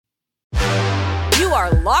You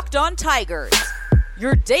are Locked On Tigers,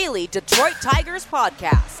 your daily Detroit Tigers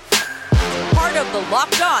podcast. Part of the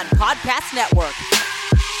Locked On Podcast Network,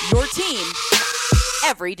 your team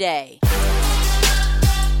every day.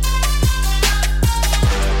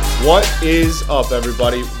 What is up,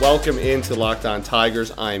 everybody? Welcome into Locked On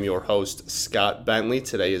Tigers. I am your host, Scott Bentley.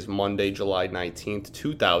 Today is Monday, July 19th,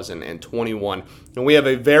 2021, and we have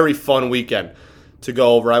a very fun weekend to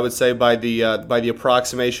go over. I would say by the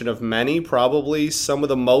approximation of many, probably some of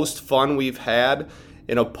the most fun we've had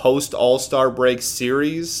in a post-All-Star break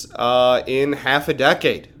series in half a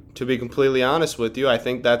decade. To be completely honest with you, I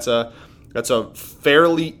think that's a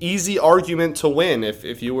fairly easy argument to win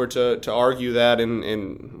if you were to argue that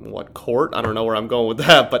in what court? I don't know where I'm going with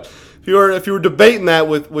that, but if you were debating that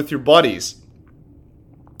with your buddies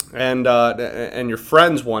and your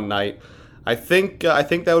friends one night, I think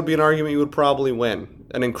that would be an argument you would probably win.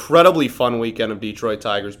 An incredibly fun weekend of Detroit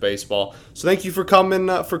Tigers baseball. So thank you for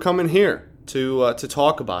coming here to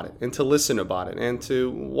talk about it and to listen about it and to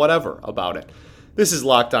whatever about it. This is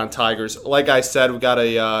Locked On Tigers. Like I said, we got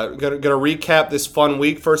gonna recap this fun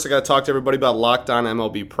week. First, I got to talk to everybody about Locked On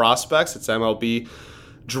MLB Prospects. It's MLB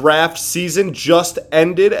draft season just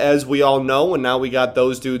ended, as we all know, and now we got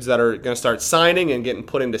those dudes that are going to start signing and getting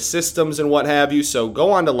put into systems and what have you. So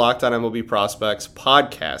go on to Locked On MLB Prospects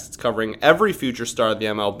podcast. It's covering every future star of the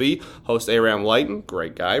MLB. Host Aram Lighton,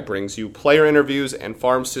 great guy, brings you player interviews and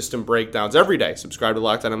farm system breakdowns every day. Subscribe to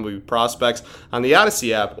Locked On MLB Prospects on the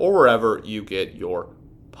Odyssey app or wherever you get your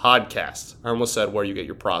podcasts. I almost said where you get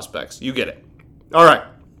your prospects. You get it. All right.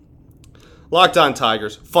 Locked On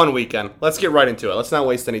Tigers, fun weekend. Let's get right into it. Let's not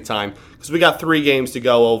waste any time because we got 3 games to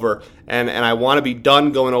go over, and I want to be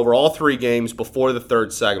done going over all 3 games before the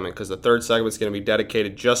third segment because the third segment is going to be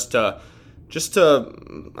dedicated just to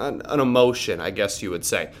an emotion, I guess you would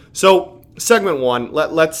say. So segment 1,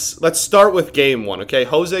 let's start with game 1. Okay,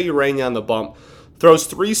 Jose Urena on the bump. Throws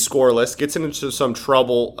 3 scoreless, gets into some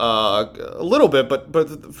trouble a little bit, but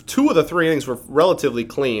 2 of the 3 innings were relatively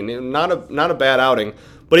clean. Not a bad outing,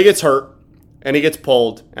 but he gets hurt. And he gets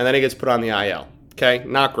pulled, and then he gets put on the IL. Okay,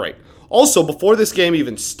 not great. Also, before this game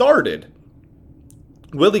even started,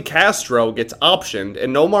 Willie Castro gets optioned,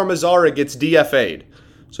 and Nomar Mazara gets DFA'd.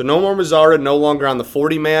 So Nomar Mazara no longer on the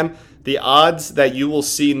 40-man. The odds that you will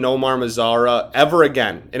see Nomar Mazara ever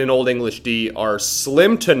again in an Old English D are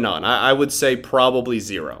slim to none. I would say probably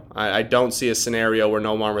 0. I don't see a scenario where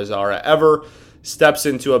Nomar Mazara ever steps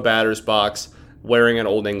into a batter's box wearing an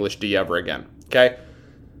Old English D ever again. Okay?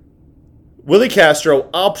 Willie Castro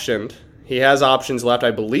optioned. He has options left. I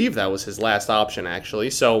believe that was his last option, actually.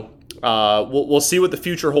 So we'll see what the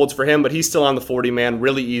future holds for him, but he's still on the 40-man.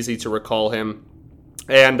 Really easy to recall him.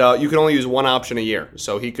 And you can only use 1 option a year.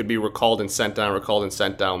 So he could be recalled and sent down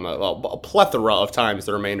a plethora of times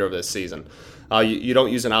the remainder of this season. You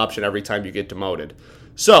don't use an option every time you get demoted.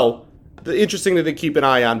 So, interesting to keep an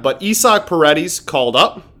eye on. But Isaac Paredes called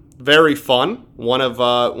up. Very fun. One of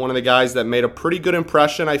the guys that made a pretty good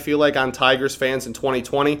impression, I feel like, on Tigers fans in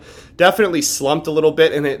 2020. Definitely slumped a little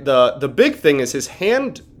bit, and the big thing is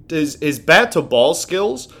his bat to ball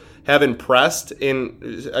skills have impressed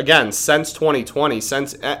since 2020,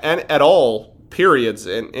 since at all periods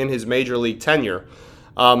in his major league tenure.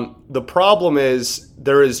 The problem is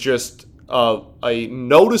there is just a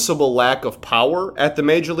noticeable lack of power at the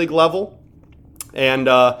major league level, and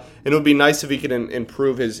it would be nice if he could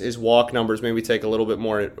improve his walk numbers, maybe take a little bit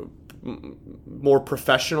more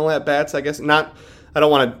professional at bats, I guess. I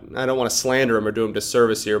don't want to slander him or do him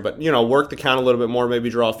disservice here, but work the count a little bit more,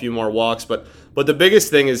 maybe draw a few more walks. But the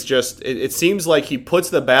biggest thing is just it seems like he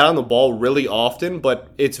puts the bat on the ball really often, but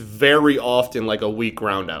it's very often like a weak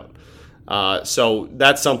ground out. So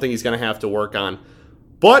that's something he's going to have to work on.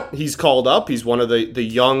 But he's called up. He's one of the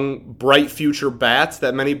young, bright future bats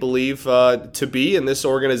that many believe to be in this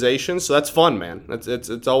organization. So that's fun, man.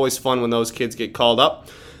 It's always fun when those kids get called up.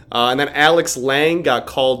 And then Alex Lang got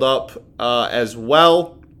called up as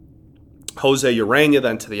well. Jose Urena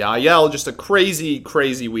then to the IL. Just a crazy,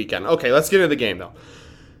 crazy weekend. Okay, let's get into the game, though.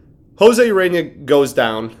 Jose Urena goes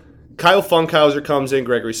down. Kyle Funkhauser comes in,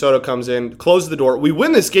 Gregory Soto comes in, closes the door. We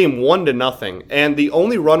win this game 1-0, and the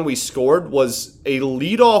only run we scored was a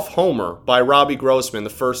leadoff homer by Robbie Grossman, the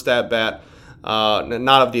first at-bat,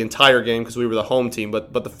 not of the entire game because we were the home team,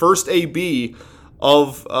 but the first AB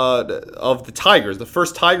of the Tigers. The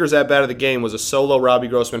first Tigers at-bat of the game was a solo Robbie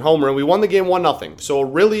Grossman homer, and we won the game 1-0. So a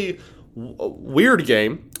really weird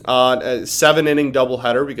game, a 7-inning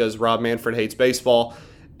doubleheader because Rob Manfred hates baseball.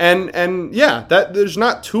 And yeah, there's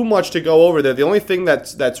not too much to go over there. The only thing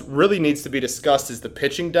that's really needs to be discussed is the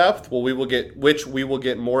pitching depth, which we will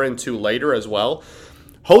get more into later as well.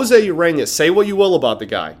 Jose Urena, say what you will about the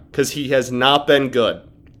guy, because he has not been good.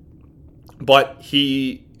 But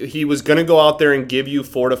he was going to go out there and give you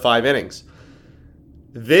 4 to 5 innings.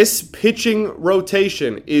 This pitching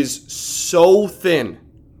rotation is so thin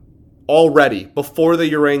already before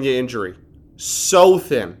the Urena injury. So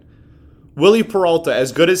thin. Willie Peralta,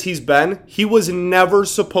 as good as he's been, he was never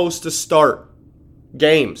supposed to start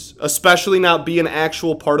games, especially not be an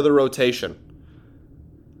actual part of the rotation.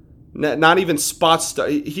 Not even spot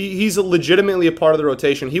start. He's legitimately a part of the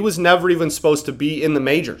rotation. He was never even supposed to be in the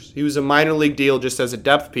majors. He was a minor league deal just as a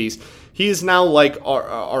depth piece. He is now like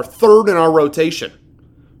our third in our rotation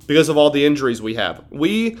because of all the injuries we have.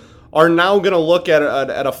 We are now going to look at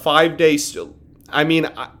a 5-day. I mean,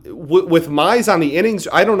 with Mize on the innings,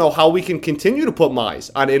 I don't know how we can continue to put Mize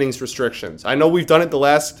on innings restrictions. I know we've done it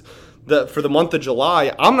for the month of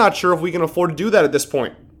July. I'm not sure if we can afford to do that at this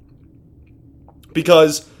point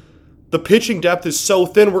because the pitching depth is so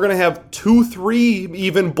thin. We're going to have 2-3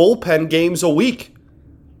 even bullpen games a week.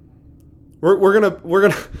 We're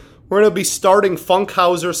gonna be starting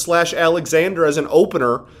Funkhauser / Alexander as an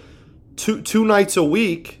opener two nights a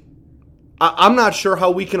week. I'm not sure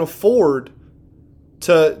how we can afford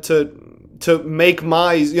to make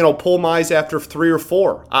Mize, pull Mize after 3 or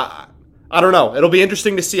 4. I don't know. It'll be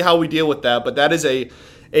interesting to see how we deal with that, but that is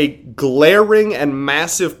a glaring and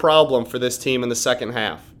massive problem for this team in the second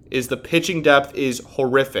half. Is the pitching depth is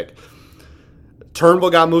horrific. Turnbull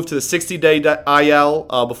got moved to the 60-day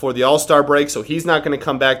IL before the All-Star break, so he's not going to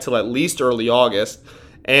come back till at least early August.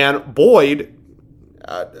 And Boyd,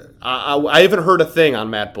 I haven't heard a thing on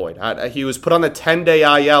Matt Boyd. He was put on the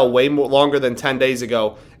 10-day IL way longer than 10 days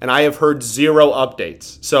ago, and I have heard 0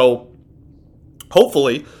 updates. So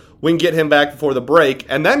hopefully we can get him back before the break.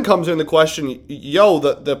 And then comes in the question,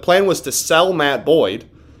 the plan was to sell Matt Boyd.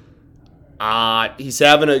 He's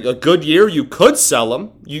having a good year. You could sell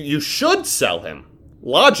him. You should sell him.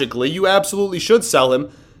 Logically, you absolutely should sell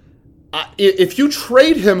him. If you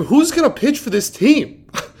trade him, who's going to pitch for this team?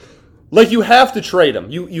 Like, you have to trade him.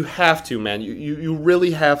 You have to, man. You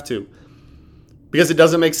really have to. Because it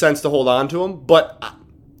doesn't make sense to hold on to him. But,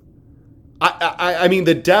 I mean,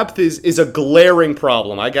 the depth is a glaring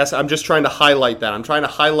problem. I guess I'm just trying to highlight that. I'm trying to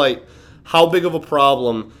highlight how big of a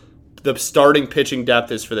problem the starting pitching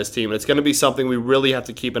depth is for this team. And it's going to be something we really have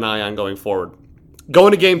to keep an eye on going forward. Going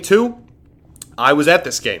to game 2, I was at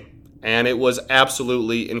this game, and it was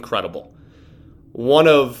absolutely incredible. One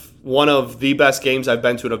of the best games I've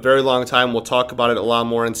been to in a very long time. We'll talk about it a lot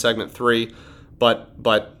more in segment 3, but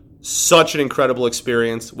such an incredible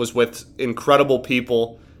experience. Was with incredible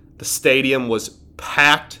people. The stadium was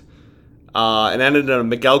packed. And ended in a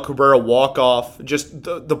Miguel Cabrera walk-off. Just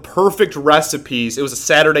the perfect recipes. It was a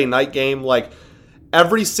Saturday night game. Like,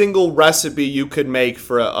 every single recipe you could make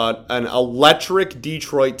for an electric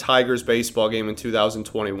Detroit Tigers baseball game in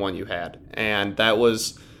 2021 you had. And it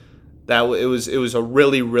was a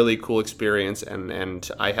really, really cool experience, and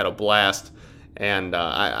I had a blast. And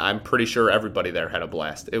I'm pretty sure everybody there had a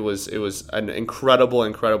blast. It was an incredible,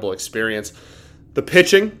 incredible experience. The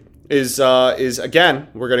pitching is again,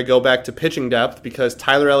 we're going to go back to pitching depth because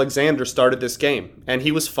Tyler Alexander started this game, and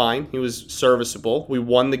he was fine. He was serviceable. We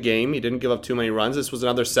won the game. He didn't give up too many runs. This was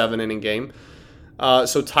another 7-inning game.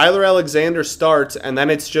 So Tyler Alexander starts, and then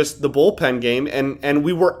it's just the bullpen game, and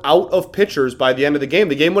we were out of pitchers by the end of the game.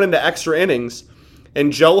 The game went into extra innings,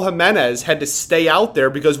 and Joe Jimenez had to stay out there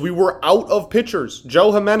because we were out of pitchers.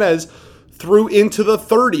 Joe Jimenez threw into the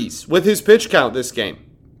 30s with his pitch count this game.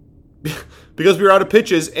 Because we were out of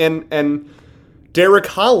pitches, and Derek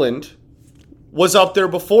Holland was up there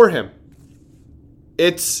before him.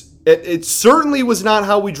 It certainly was not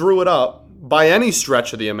how we drew it up by any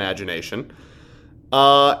stretch of the imagination,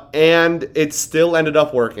 and it still ended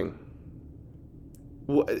up working.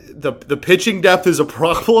 The pitching depth is a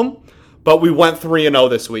problem, but we went 3-0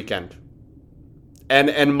 this weekend, and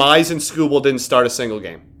Mize and Skubal didn't start a single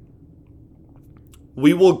game.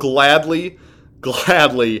 We will gladly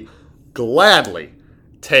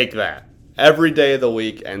take that every day of the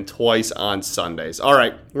week and twice on Sundays. All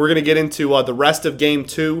right, we're going to get into the rest of Game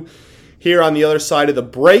 2 here on the other side of the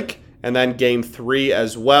break, and then Game 3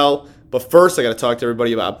 as well. But first, I got to talk to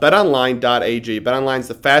everybody about BetOnline.ag. BetOnline is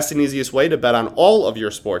the fast and easiest way to bet on all of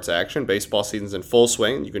your sports action. Baseball season's in full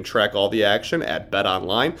swing. You can track all the action at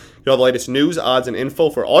BetOnline. You know the latest news, odds, and info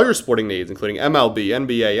for all your sporting needs, including MLB,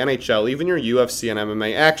 NBA, NHL, even your UFC and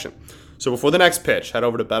MMA action. So before the next pitch, head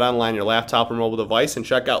over to BetOnline, your laptop or mobile device, and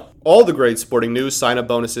check out all the great sporting news, sign-up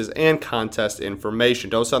bonuses, and contest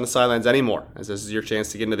information. Don't sit on the sidelines anymore, as this is your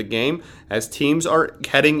chance to get into the game as teams are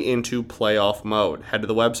heading into playoff mode. Head to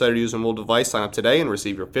the website or use a mobile device, sign up today, and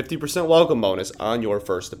receive your 50% welcome bonus on your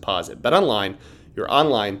first deposit. BetOnline, your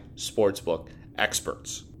online sportsbook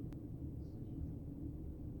experts.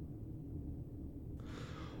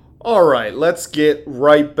 All right, let's get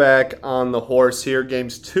right back on the horse here.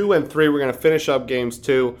 Games 2 and 3, we're going to finish up games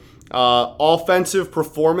 2. Offensive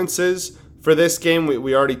performances for this game,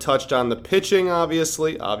 we already touched on the pitching,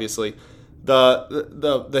 obviously.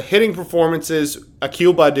 The hitting performances,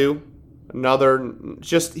 Akil Baddoo,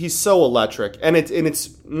 he's so electric. And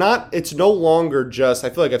it's no longer just,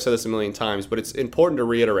 I feel like I've said this a million times, but it's important to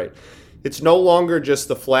reiterate. It's no longer just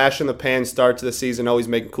the flash in the pan start to the season, always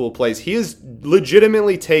making cool plays. He is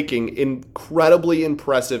legitimately taking incredibly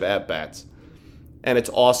impressive at-bats. And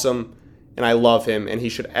it's awesome, and I love him, and he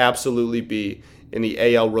should absolutely be in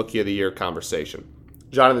the AL Rookie of the Year conversation.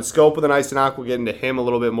 Jonathan Schoop with a nice knock. We'll get into him a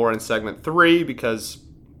little bit more in segment 3 because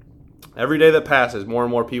every day that passes, more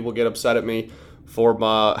and more people get upset at me for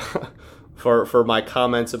my, for my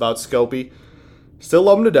comments about Scopey. Still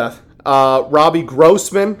love him to death. Robbie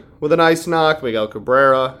Grossman with a nice knock. Miguel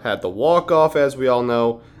Cabrera had the walk-off, as we all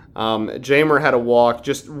know. Jamer had a walk.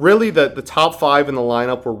 Just really the top 5 in the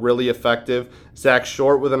lineup were really effective. Zach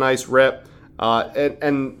Short with a nice rip.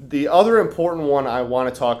 And the other important one I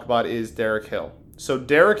want to talk about is Derek Hill. So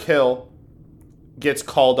Derek Hill gets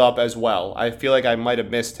called up as well. I feel like I might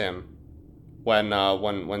have missed him when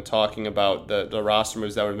talking about the roster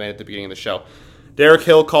moves that were made at the beginning of the show. Derek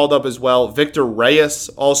Hill called up as well. Victor Reyes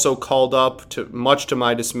also called up, much to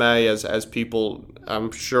my dismay, as people,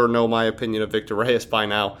 I'm sure, know my opinion of Victor Reyes by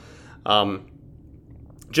now.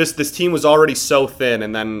 Just this team was already so thin,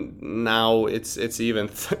 and then now it's even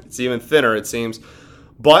thinner, it seems.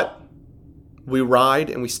 But we ride,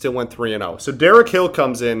 and we still went 3-0. So Derek Hill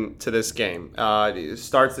comes in to this game,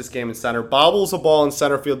 starts this game in center, bobbles a ball in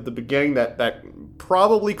center field at the beginning that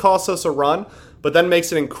probably costs us a run, but then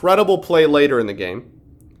makes an incredible play later in the game.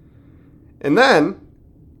 And then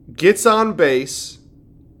gets on base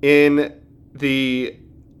in the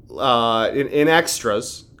in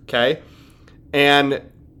extras, okay? And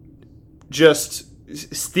just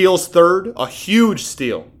steals third, a huge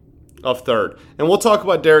steal of third. And we'll talk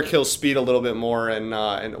about Derek Hill's speed a little bit more and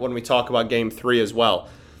when we talk about game 3 as well.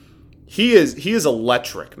 He is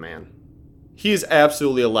electric, man. He is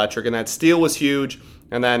absolutely electric, and that steal was huge.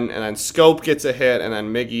 And then Schoop gets a hit, and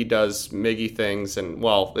then Miggy does Miggy things, and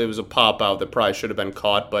well, it was a pop out that probably should have been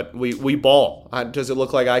caught, but we ball. Does it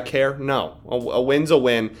look like I care? No. A win's a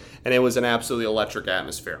win, and it was an absolutely electric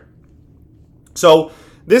atmosphere. So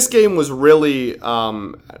this game was really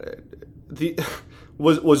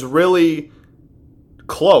was really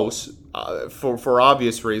close for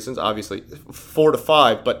obvious reasons. Obviously,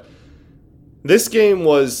 4-5, but this game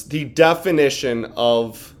was the definition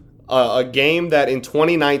of a game that in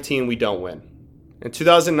 2019 we don't win. In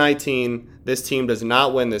 2019, this team does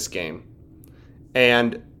not win this game.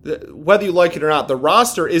 And whether you like it or not, the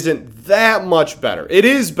roster isn't that much better. It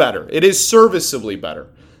is better. It is serviceably better.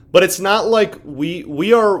 But it's not like we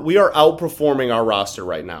are outperforming our roster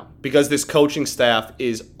right now because this coaching staff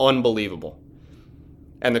is unbelievable.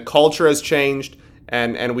 And the culture has changed,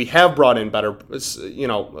 and we have brought in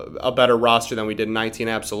a better roster than we did in 19,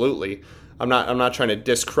 absolutely. I'm not trying to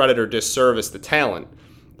discredit or disservice the talent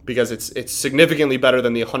because it's significantly better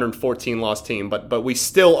than the 114 loss team, but we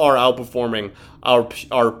still are outperforming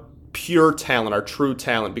our pure talent, our true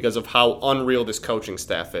talent, because of how unreal this coaching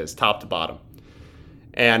staff is, top to bottom.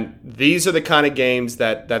 And these are the kind of games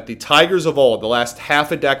that the Tigers of old, the last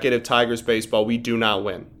half a decade of Tigers baseball, we do not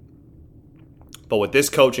win. But with this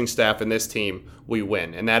coaching staff and this team, we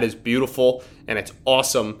win. And that is beautiful, and it's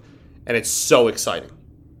awesome, and it's so exciting.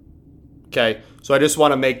 Okay, so I just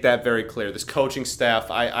want to make that very clear. This coaching staff,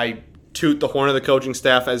 I toot the horn of the coaching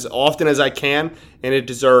staff as often as I can, and it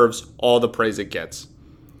deserves all the praise it gets.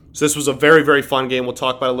 So this was a very, very fun game. We'll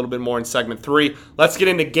talk about it a little bit more in segment 3. Let's get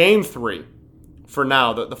into game 3 for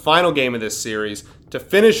now, the final game of this series. To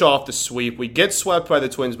finish off the sweep, we get swept by the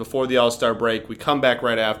Twins before the All-Star break. We come back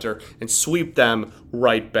right after and sweep them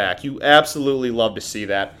right back. You absolutely love to see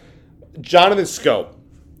that. Jonathan Schoop.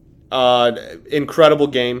 Incredible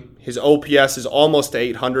game. His OPS is almost to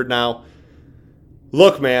 800 now.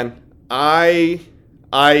 Look, man,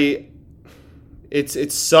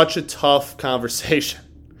 it's such a tough conversation.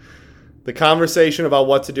 The conversation about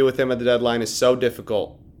what to do with him at the deadline is so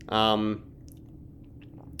difficult.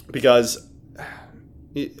 Because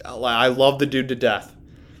I love the dude to death.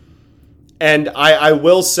 And I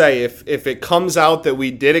will say, if it comes out that we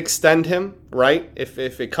did extend him, right? If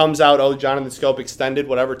it comes out, oh, Jonathan Schoop extended,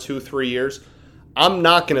 whatever, 2-3 years, I'm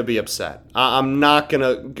not going to be upset. I'm not going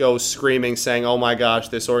to go screaming saying, oh my gosh,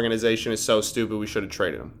 this organization is so stupid, we should have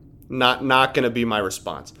traded him. Not going to be my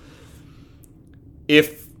response.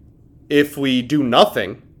 If we do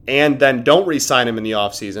nothing and then don't re-sign him in the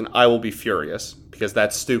offseason, I will be furious because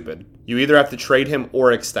that's stupid. You either have to trade him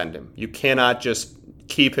or extend him. You cannot just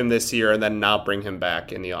keep him this year and then not bring him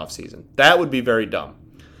back in the offseason. That would be very dumb.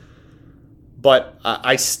 But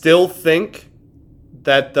I still think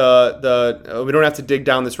that we don't have to dig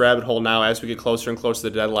down this rabbit hole now. As we get closer and closer to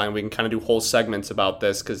the deadline, we can kind of do whole segments about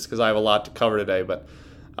this because I have a lot to cover today. But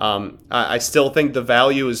I still think the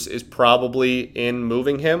value is probably in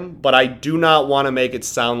moving him, but I do not want to make it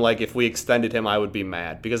sound like if we extended him, I would be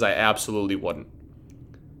mad, because I absolutely wouldn't.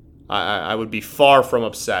 I would be far from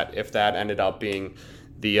upset if that ended up being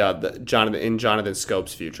the Jonathan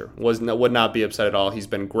Schoop's future. Would not be upset at all. He's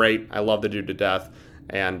been great. I love the dude to death,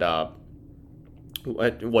 and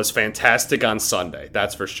it was fantastic on Sunday.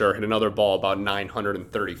 That's for sure. Hit another ball about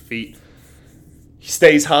 930 feet. He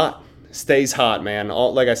stays hot, man.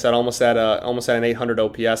 Like I said, almost at an 800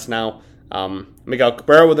 OPS now. Miguel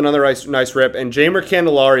Cabrera with another nice rip, and Jeimer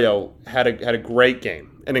Candelario had a great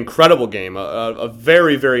game, an incredible game, a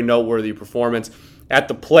very, very noteworthy performance at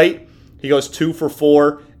the plate. He goes 2 for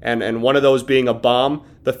 4, and one of those being a bomb.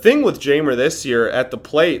 The thing with Jeimer this year at the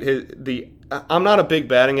plate, I'm not a big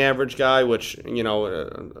batting average guy, which,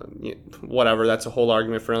 whatever, that's a whole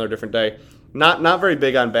argument for another different day. Not very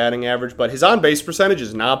big on batting average, but his on-base percentage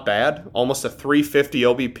is not bad. Almost a 350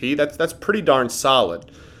 OBP. That's pretty darn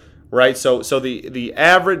solid, right? So the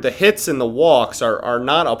average, the hits and the walks are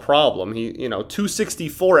not a problem.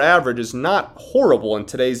 264 average is not horrible in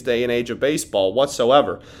today's day and age of baseball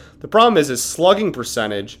whatsoever. The problem is his slugging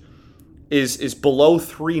percentage is below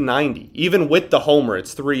 390. Even with the homer,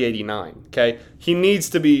 it's 389, okay? He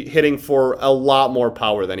needs to be hitting for a lot more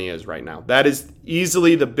power than he is right now. That is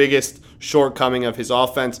easily the biggest shortcoming of his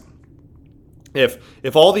offense.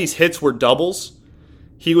 If all these hits were doubles,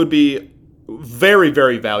 he would be very,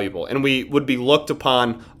 very valuable, and we would be looked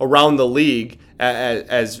upon around the league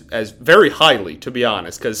as very highly, to be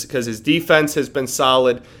honest, because his defense has been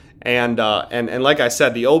solid. And like I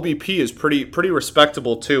said, the OBP is pretty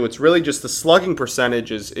respectable too. It's really just the slugging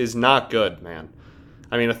percentage is not good, man.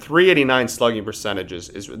 I mean, a 389 slugging percentage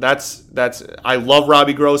is that's. I love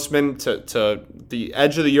Robbie Grossman to the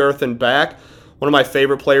edge of the earth and back. One of my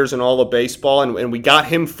favorite players in all of baseball, and we got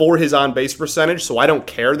him for his on base percentage, so I don't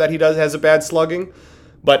care that he has a bad slugging.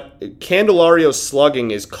 But Candelario's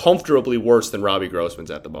slugging is comfortably worse than Robbie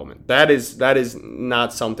Grossman's at the moment. That is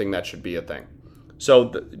not something that should be a thing. So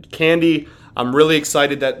Candy, I'm really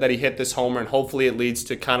excited that he hit this homer, and hopefully it leads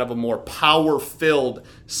to kind of a more power-filled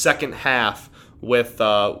second half with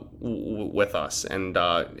us. And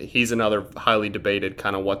he's another highly debated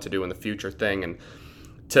kind of what to do in the future thing. And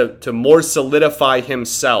to more solidify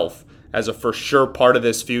himself as a for sure part of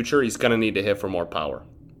this future, he's going to need to hit for more power.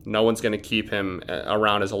 No one's going to keep him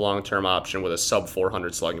around as a long-term option with a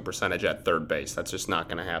sub-400 slugging percentage at third base. That's just not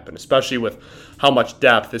going to happen, especially with how much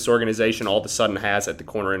depth this organization all of a sudden has at the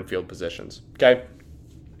corner infield positions. Okay,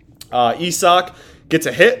 Isak gets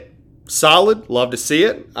a hit, solid. Love to see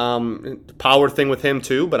it. Power thing with him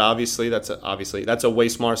too, but obviously that's a way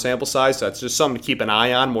smaller sample size. So that's just something to keep an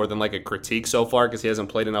eye on more than like a critique so far, because he hasn't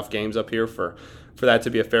played enough games up here for that to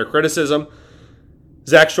be a fair criticism.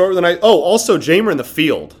 Zach Short with a nice. Oh, also Jeimer in the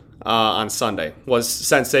field on Sunday was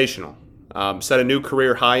sensational. Set a new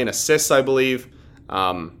career high in assists, I believe.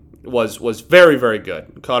 Was very, very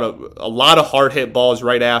good. Caught a lot of hard hit balls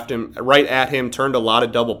right at him. Turned a lot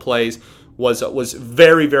of double plays. Was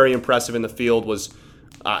very, very impressive in the field. Was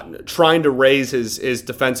trying to raise his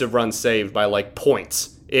defensive runs saved by like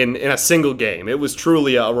points in a single game. It was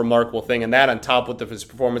truly a remarkable thing, and that on top with his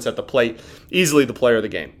performance at the plate, easily the player of the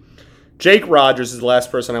game. Jake Rogers is the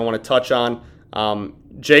last person I want to touch on.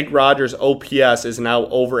 Jake Rogers' OPS is now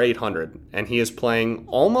over 800, and he is playing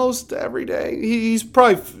almost every day. He's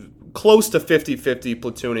probably close to 50-50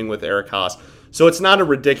 platooning with Eric Haas. So it's not a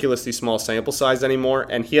ridiculously small sample size anymore,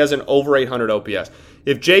 and he has an over 800 OPS.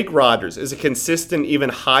 If Jake Rogers is a consistent, even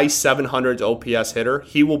high 700s OPS hitter,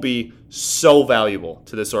 he will be so valuable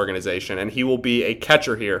to this organization, and he will be a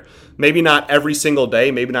catcher here. Maybe not every single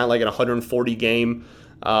day, maybe not like an 140 game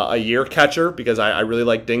a year catcher, because I really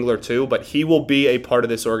like Dingler too, but he will be a part of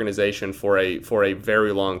this organization for a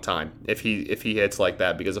very long time if he hits like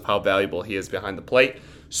that, because of how valuable he is behind the plate.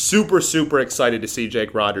 Super, super excited to see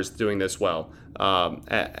Jake Rogers doing this well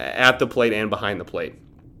at the plate and behind the plate.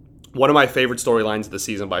 One of my favorite storylines of the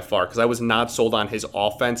season by far, because I was not sold on his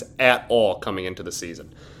offense at all coming into the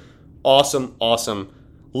season. Awesome.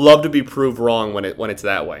 Love to be proved wrong when it's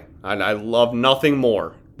that way. I love nothing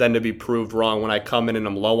more than to be proved wrong when I come in and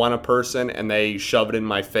I'm low on a person and they shove it in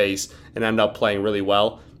my face and end up playing really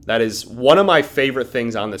well. That is one of my favorite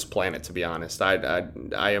things on this planet, to be honest. I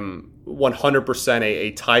am 100%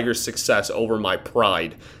 a Tigers success over my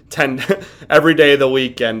pride 10 every day of the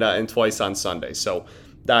week and twice on Sunday. So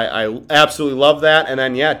I absolutely love that. And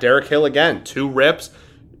then, Derek Hill again, 2 rips,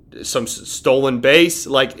 some stolen base.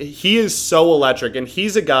 Like, he is so electric. And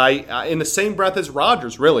he's a guy in the same breath as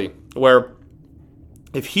Rogers, really, where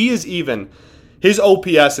if he is even, his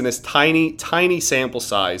OPS in this tiny, tiny sample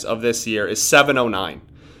size of this year is 709.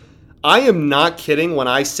 I am not kidding when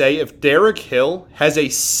I say if Derek Hill has a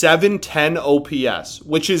 710 OPS,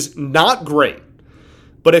 which is not great,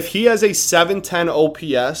 but if he has a 710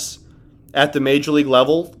 OPS at the major league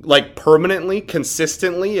level, like permanently,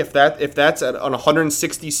 consistently, if that's at an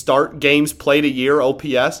 160 start games played a year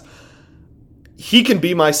OPS, he can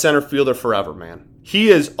be my center fielder forever, man. He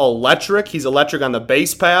is electric. He's electric on the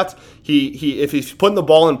base path. He if he's putting the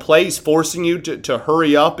ball in play, he's forcing you to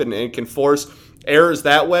hurry up and can force errors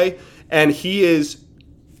that way. And he is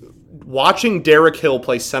watching Derek Hill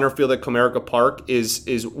play center field at Comerica Park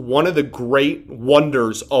is one of the great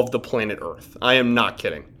wonders of the planet Earth. I am not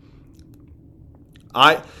kidding.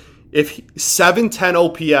 If 710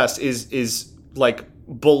 OPS is like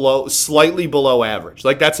slightly below average,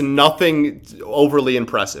 like that's nothing overly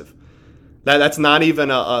impressive. That's not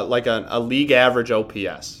even a league average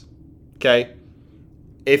OPS. Okay,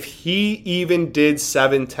 if he even did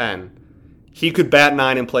 710, he could bat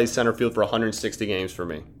 9 and play center field for 160 games for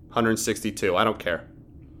me. 162. I don't care.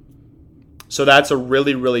 So that's a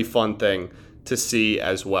really, really fun thing to see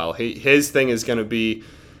as well. His thing is going to be,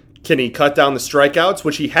 can he cut down the strikeouts,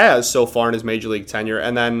 which he has so far in his major league tenure,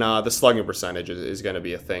 and then the slugging percentage is going to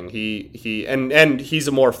be a thing. And he's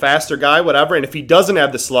a more faster guy, whatever. And if he doesn't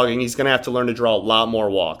have the slugging, he's going to have to learn to draw a lot more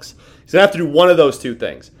walks. He's going to have to do one of those two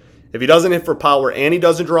things. If he doesn't hit for power and he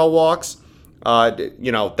doesn't draw walks,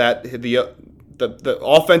 the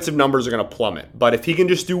offensive numbers are going to plummet. But if he can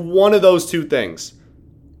just do one of those two things,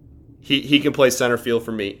 he can play center field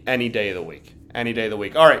for me any day of the week. Any day of the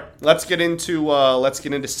week. All right, let's get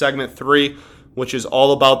into segment 3, which is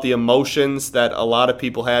all about the emotions that a lot of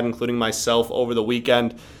people had, including myself, over the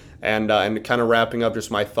weekend, and kind of wrapping up just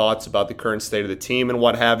my thoughts about the current state of the team and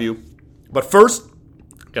what have you. But first,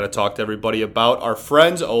 got to talk to everybody about our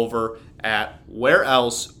friends over at Where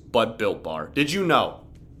Else But Built Bar. Did you know?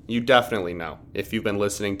 You definitely know, if you've been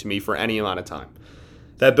listening to me for any amount of time,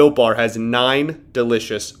 that Built Bar has 9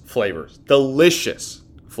 delicious flavors. Delicious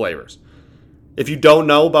flavors. If you don't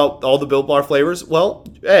know about all the Built Bar flavors, well,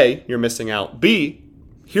 A, you're missing out. B,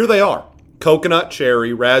 here they are. Coconut,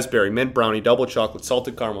 cherry, raspberry, mint brownie, double chocolate,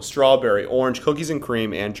 salted caramel, strawberry, orange, cookies and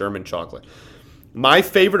cream, and German chocolate. My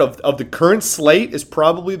favorite of the current slate is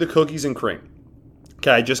probably the cookies and cream.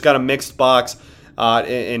 Okay, I just got a mixed box.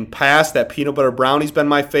 In past, that peanut butter brownie's been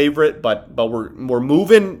my favorite, but we're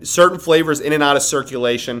moving certain flavors in and out of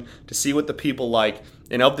circulation to see what the people like.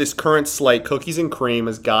 And of this current slate, cookies and cream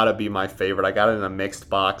has got to be my favorite. I got it in a mixed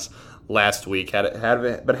box last week.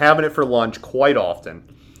 Been having it for lunch quite often.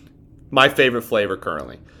 My favorite flavor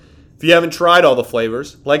currently. If you haven't tried all the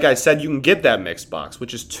flavors, like I said, you can get that mixed box,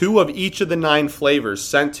 which is 2 of each of the 9 flavors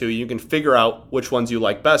sent to you. You can figure out which ones you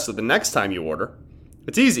like best. So the next time you order,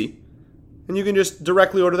 it's easy. And you can just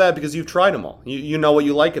directly order that because you've tried them all. You know what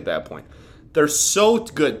you like at that point. They're so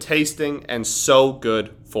good tasting and so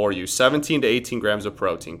good for you. 17 to 18 grams of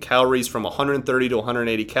protein. Calories from 130 to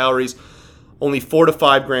 180 calories. Only 4 to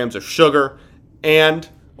 5 grams of sugar. And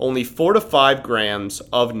only 4 to 5 grams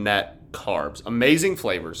of net carbs. Amazing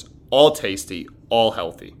flavors. All tasty. All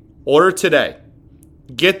healthy. Order today.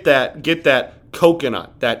 Get that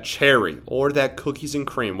coconut, that cherry, or that cookies and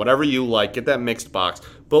cream, whatever you like. Get that mixed box.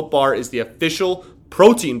 Built Bar is the official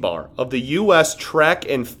protein bar of the U.S. track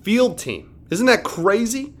and field team. Isn't that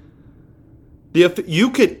crazy?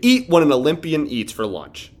 You could eat what an Olympian eats for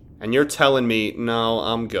lunch, and you're telling me, no,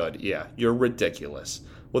 I'm good. Yeah, you're ridiculous.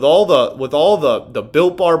 With all the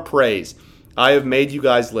Built Bar praise I have made you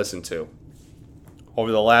guys listen to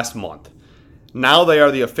over the last month, now they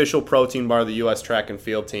are the official protein bar of the U.S. track and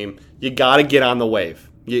field team. You got to get on the wave.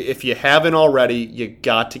 If you haven't already, you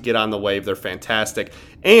got to get on the wave. They're fantastic.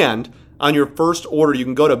 And on your first order, you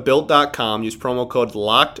can go to Built.com, use promo code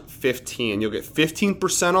LOCKED15. You'll get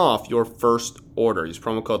 15% off your first order. Use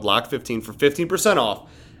promo code LOCKED15 for 15% off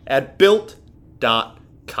at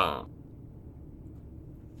Built.com.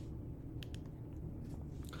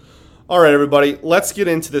 All right, everybody, let's get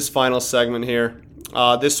into this final segment here.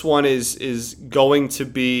 This one is going to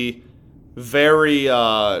be very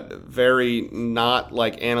not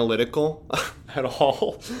like analytical at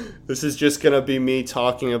all. This is just going to be me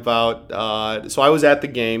talking about. So I was at the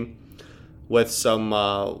game with some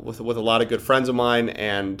with a lot of good friends of mine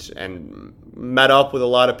and met up with a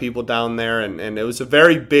lot of people down there, and it was a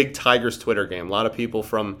very big Tigers Twitter game. A lot of people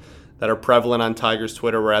that are prevalent on Tigers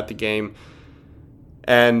Twitter were at the game.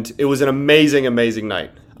 And it was an amazing, amazing night.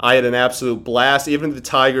 I had an absolute blast. Even if the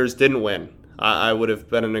Tigers didn't win, I would have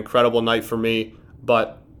been an incredible night for me.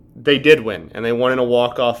 But they did win, and they won in a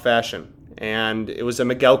walk-off fashion. And it was a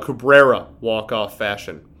Miguel Cabrera walk-off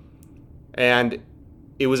fashion. And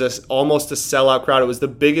it was almost a sellout crowd. It was the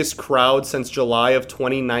biggest crowd since July of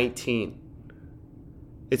 2019.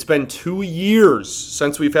 It's been 2 years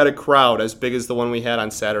since we've had a crowd as big as the one we had on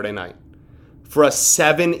Saturday night. For a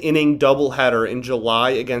 7-inning doubleheader in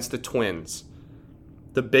July against the Twins.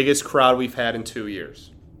 The biggest crowd we've had in 2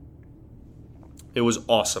 years. It was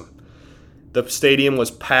awesome. The stadium was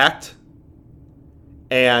packed,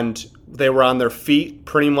 and they were on their feet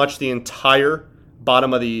pretty much the entire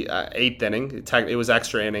bottom of the 8th inning. It was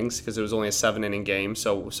extra innings because it was only a 7-inning game,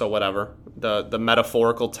 so whatever. The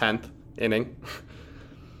metaphorical 10th inning.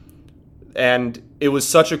 And it was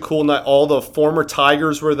such a cool night. All the former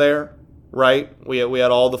Tigers were there. Right, we had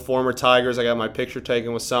all the former Tigers. I got my picture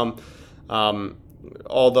taken with some,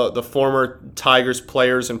 all the former Tigers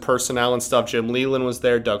players and personnel and stuff. Jim Leyland was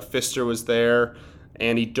there, Doug Fister was there,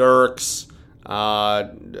 Andy Dirks,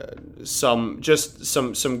 some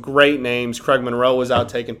great names. Craig Monroe was out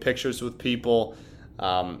taking pictures with people.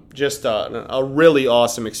 Just a really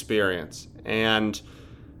awesome experience. And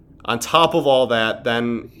on top of all that,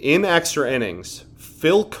 then in extra innings,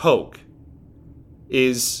 Phil Koch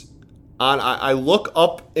is. I look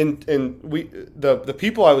up the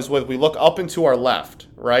people I was with, we look up and to our left,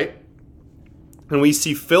 right? And we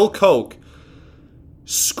see Phil Koch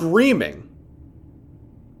screaming,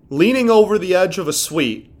 leaning over the edge of a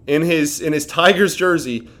suite in his Tigers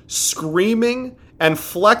jersey, screaming and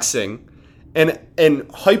flexing and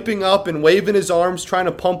hyping up and waving his arms, trying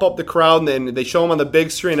to pump up the crowd, and then they show him on the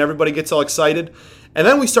big screen, everybody gets all excited. And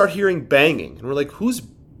then we start hearing banging, and we're like,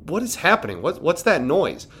 what is happening? What's that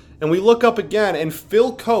noise? And we look up again, and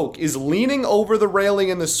Phil Koch is leaning over the railing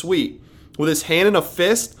in the suite with his hand in a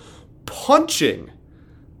fist, punching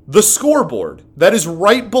the scoreboard that is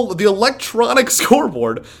right below, the electronic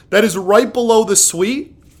scoreboard that is right below the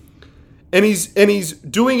suite. And he's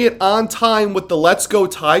doing it on time with the "Let's Go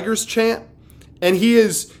Tigers" chant. And he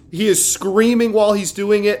is screaming while he's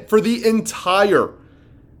doing it for the entire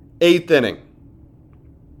 8th inning.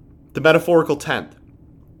 The metaphorical 10th.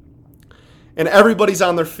 And everybody's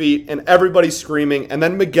on their feet, and everybody's screaming. And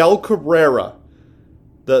then Miguel Cabrera,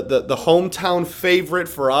 the hometown favorite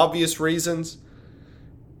for obvious reasons,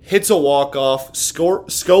 hits a walk-off.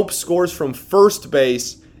 Scope scores from first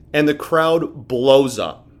base, and the crowd blows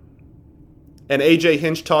up. And A.J.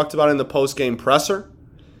 Hinch talked about it in the post-game presser.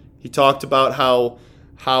 He talked about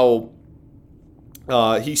how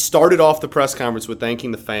he started off the press conference with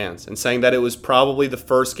thanking the fans and saying that it was probably the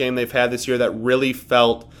first game they've had this year that really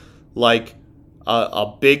felt like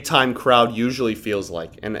a big-time crowd usually feels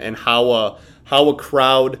like, and how a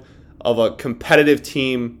crowd of a competitive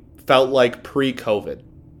team felt like pre-COVID.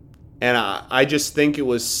 And I just think it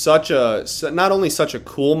was not only such a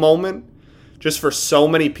cool moment, just for so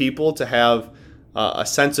many people to have a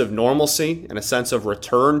sense of normalcy and a sense of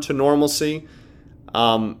return to normalcy,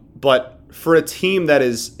 but for a team that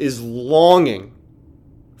is longing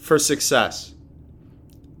for success.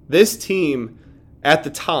 This team, at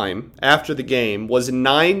the time, after the game, was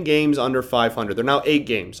 9 games under 500. They're now 8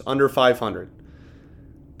 games under 500.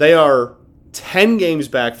 They are 10 games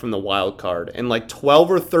back from the wild card and like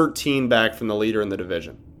 12 or 13 back from the leader in the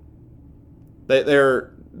division. They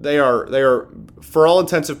are, for all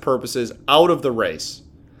intents and purposes, out of the race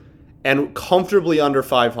and comfortably under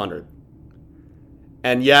 500.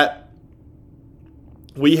 And yet,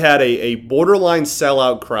 we had a borderline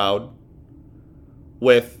sellout crowd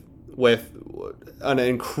with an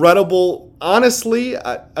incredible, honestly,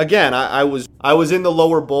 again, I was in the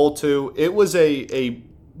lower bowl too. It was a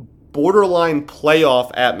borderline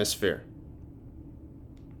playoff atmosphere.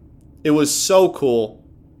 It was so cool.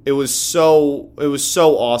 It was so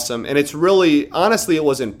awesome, and it's really, honestly, it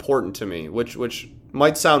was important to me, which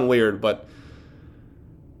might sound weird, but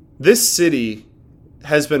this city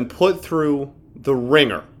has been put through the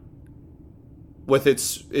ringer with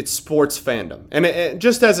its sports fandom, and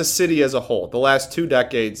just as a city as a whole, the last 2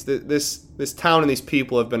 decades, this town and these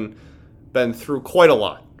people have been through quite a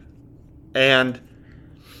lot, and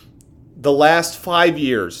the last 5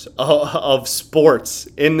 years of sports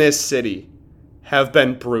in this city have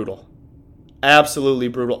been brutal. Absolutely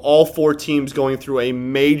brutal. All 4 teams going through a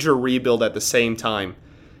major rebuild at the same time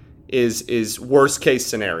is worst case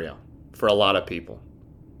scenario for a lot of people,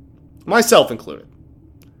 myself included.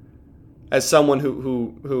 As someone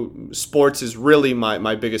who sports is really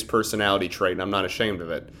my biggest personality trait, and I'm not ashamed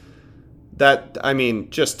of it.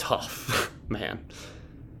 Just tough, man.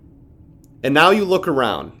 And now you look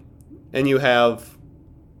around, and you have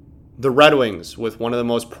the Red Wings with one of the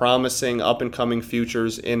most promising up-and-coming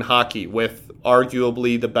futures in hockey, with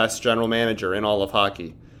arguably the best general manager in all of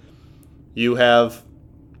hockey. You have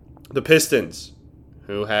the Pistons,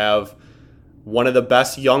 who have one of the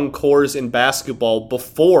best young cores in basketball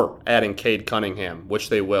before adding Cade Cunningham, which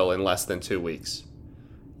they will in less than 2 weeks.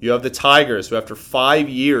 You have the Tigers, who after 5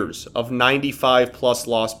 years of 95-plus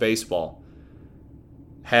loss baseball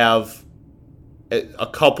have a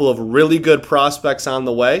couple of really good prospects on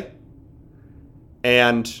the way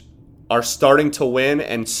and are starting to win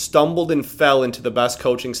and stumbled and fell into the best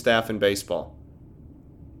coaching staff in baseball.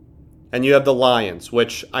 And you have the Lions,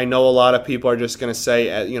 which I know a lot of people are just going to say,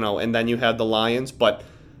 and then you have the Lions. But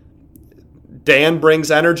Dan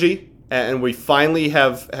brings energy, and we finally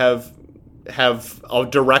have a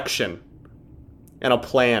direction and a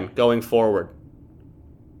plan going forward.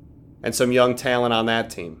 And some young talent on that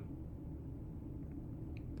team.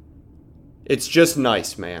 It's just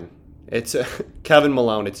nice, man. It's Kevin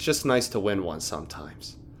Malone. It's just nice to win one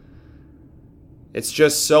sometimes. It's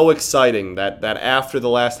just so exciting that after the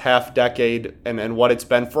last half decade and what it's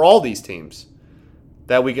been for all these teams,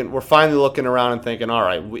 that we're finally looking around and thinking, all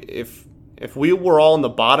right, if we were all in the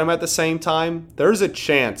bottom at the same time, there's a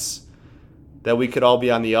chance that we could all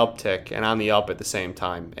be on the uptick and on the up at the same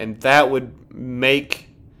time. And that would make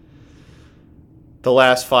the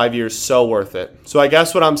last 5 years so worth it. So I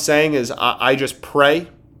guess what I'm saying is I just pray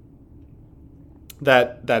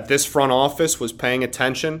that this front office was paying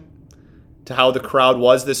attention to how the crowd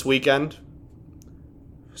was this weekend,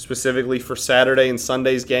 specifically for Saturday and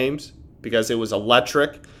Sunday's games, because it was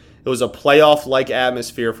electric. It was a playoff-like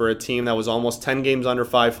atmosphere for a team that was almost 10 games under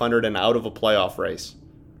 500 and out of a playoff race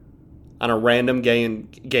on a random game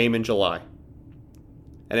in July.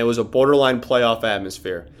 And it was a borderline playoff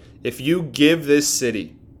atmosphere. If you give this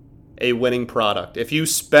city a winning product, if you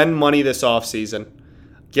spend money this offseason,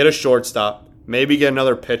 get a shortstop, maybe get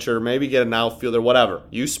another pitcher, maybe get an outfielder, whatever.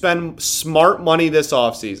 You spend smart money this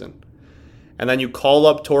offseason, and then you call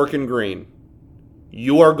up Torkin Green,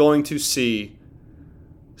 you are going to see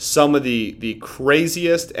some of the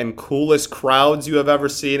craziest and coolest crowds you have ever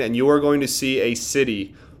seen, and you are going to see a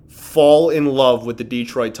city fall in love with the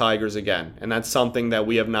Detroit Tigers again. And that's something that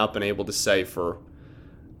we have not been able to say for,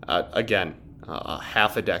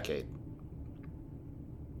 half a decade.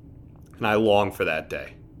 And I long for that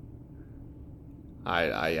day.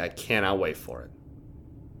 I cannot wait for it.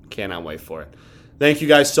 Cannot wait for it. Thank you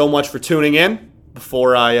guys so much for tuning in.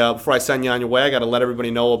 Before I send you on your way, I got to let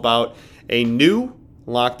everybody know about a new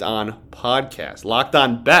Locked On podcast. Locked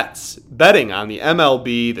On Bets, betting on the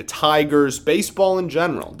MLB, the Tigers, baseball in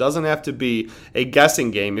general. Doesn't have to be a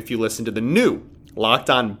guessing game if you listen to the new Locked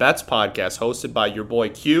On Bets podcast hosted by your boy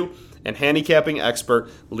Q and handicapping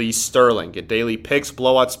expert Lee Sterling. Get daily picks,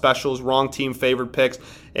 blowout specials, wrong team favorite picks,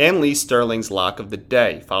 and Lee Sterling's lock of the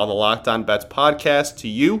day. Follow the Locked On Bets podcast to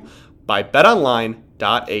you by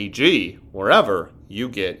betonline.ag, wherever you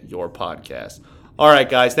get your podcast. All right,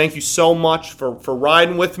 guys, thank you so much for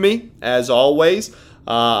riding with me, as always.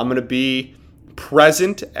 I'm going to be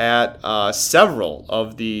present at several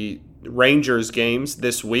of the Rangers games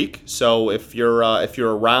this week, so if you're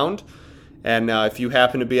around, and if you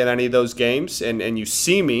happen to be at any of those games and you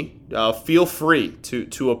see me, feel free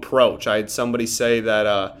to approach. I had somebody say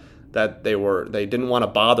that they didn't want to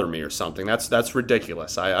bother me or something. That's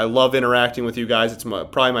ridiculous. I love interacting with you guys. It's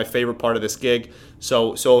probably my favorite part of this gig.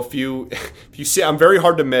 So if you see, I'm very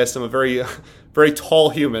hard to miss. I'm a very very tall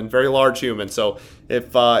human, very large human. So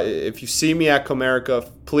if you see me at Comerica,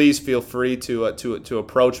 please feel free to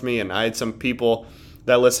approach me. And I had some people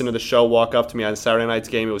that listen to the show walk up to me on Saturday night's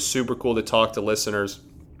game. It was super cool to talk to listeners.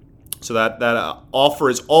 So that offer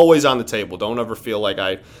is always on the table. Don't ever feel like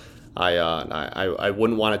I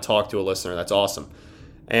wouldn't want to talk to a listener. That's awesome.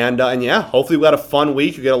 And yeah, hopefully we got a fun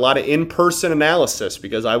week. You get a lot of in-person analysis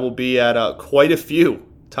because I will be at quite a few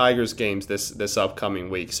Tigers games this upcoming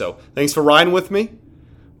week. So thanks for riding with me.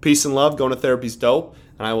 Peace and love. Going to therapy's dope.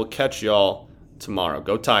 And I will catch y'all tomorrow.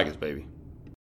 Go Tigers, baby.